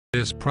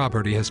This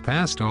property has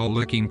passed all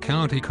Licking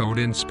County Code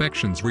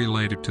inspections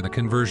related to the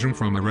conversion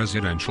from a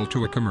residential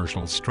to a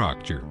commercial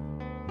structure.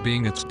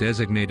 Being its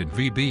designated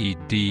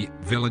VBD,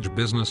 Village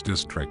Business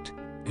District,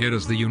 it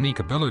has the unique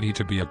ability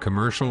to be a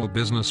commercial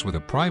business with a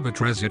private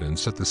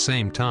residence at the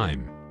same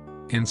time.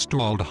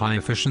 Installed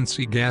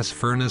high-efficiency gas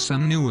furnace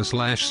and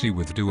new/C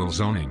with dual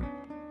zoning.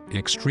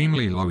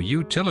 Extremely low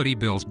utility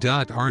bills.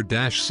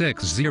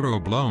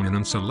 R-60 blown-in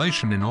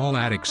insulation in all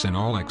attics and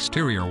all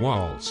exterior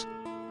walls.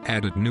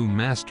 Added new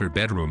master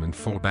bedroom and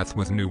full bath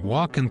with new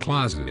walk-in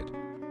closet.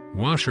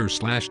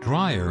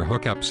 Washer/dryer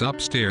hookups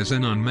upstairs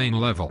and on main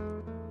level.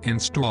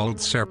 Installed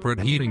separate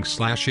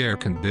heating/air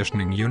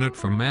conditioning unit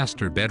for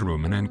master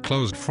bedroom and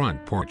enclosed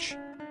front porch.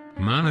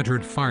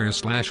 Monitored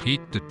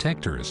fire/heat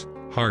detectors,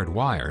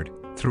 hardwired,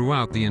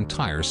 throughout the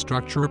entire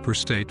structure per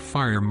state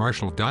fire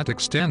marshal.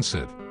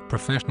 Extensive,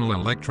 professional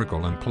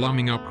electrical and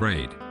plumbing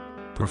upgrade.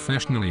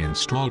 Professionally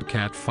installed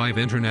Cat5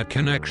 internet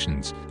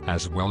connections,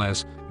 as well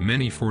as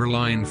many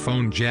 4-line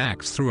phone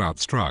jacks throughout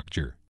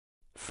structure.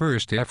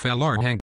 First FLR hang